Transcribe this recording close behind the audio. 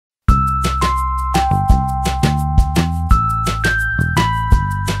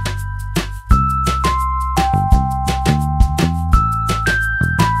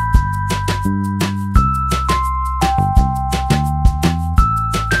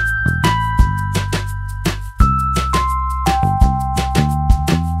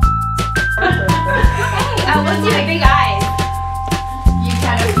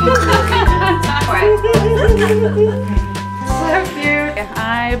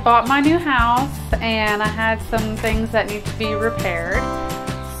had bought my new house and I had some things that need to be repaired.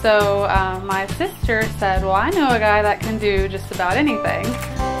 So my sister said, well, I know a guy that can do just about anything.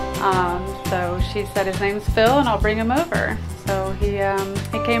 So she said his name's Phil and I'll bring him over. So he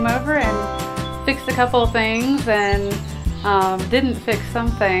came over and fixed a couple of things and didn't fix some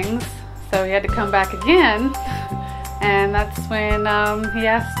things. So he had to come back again. And that's when he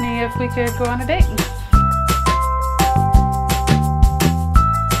asked me if we could go on a date.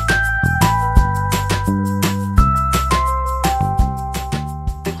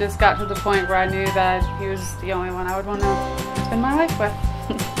 It just got to the point where I knew that he was the only one I would want to spend my life with.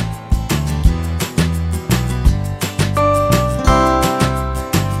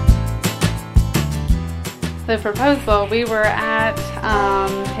 The proposal, we were at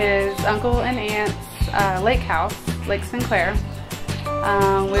his uncle and aunt's lake house, Lake Sinclair.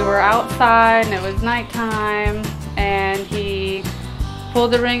 We were outside and it was nighttime, and he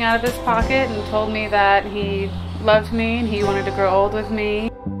pulled the ring out of his pocket and told me that he loved me and he wanted to grow old with me.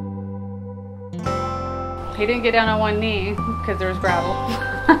 He didn't get down on one knee because there was gravel.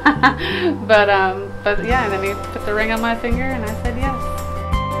 but yeah, and then he put the ring on my finger and I said yes.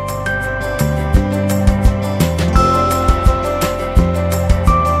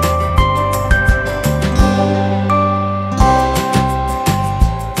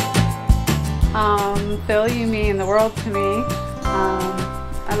 Phil, you mean the world to me.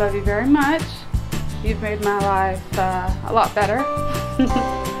 I love you very much. You've made my life a lot better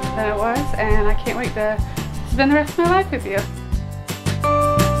than it was, and I can't wait to spend the rest of my life with you.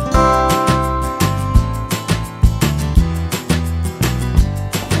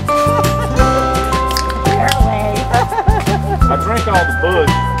 I drank all the bud.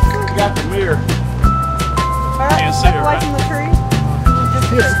 You got the mirror. Can't see it, right? In the tree.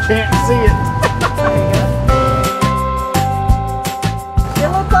 Just can't see it.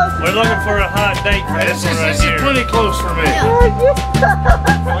 We're looking for a hot date for this one right here. This is pretty close for me.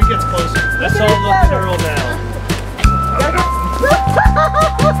 When it gets closer. Let's all look at Earl now.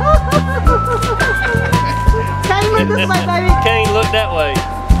 Kane, look this way, baby. Kane, look that way.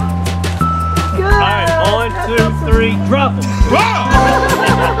 Good. All right, 1, 2, 3, drop them.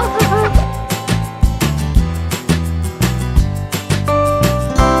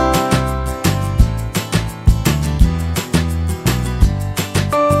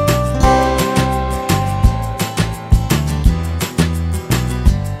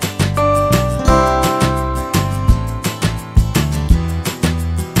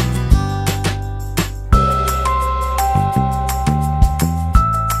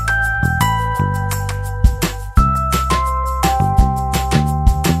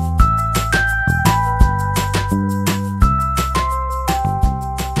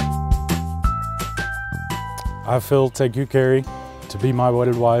 I, Phil, take you, Carrie, to be my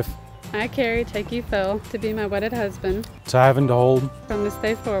wedded wife. I, Carrie, take you, Phil, to be my wedded husband. To have and to hold. From this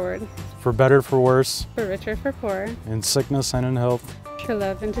day forward. For better, for worse. For richer, for poorer. In sickness and in health. To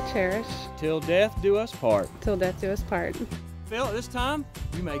love and to cherish. Till death do us part. Till death do us part. Phil, at this time,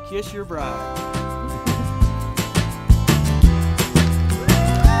 you may kiss your bride.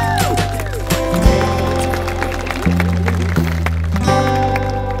 Yeah.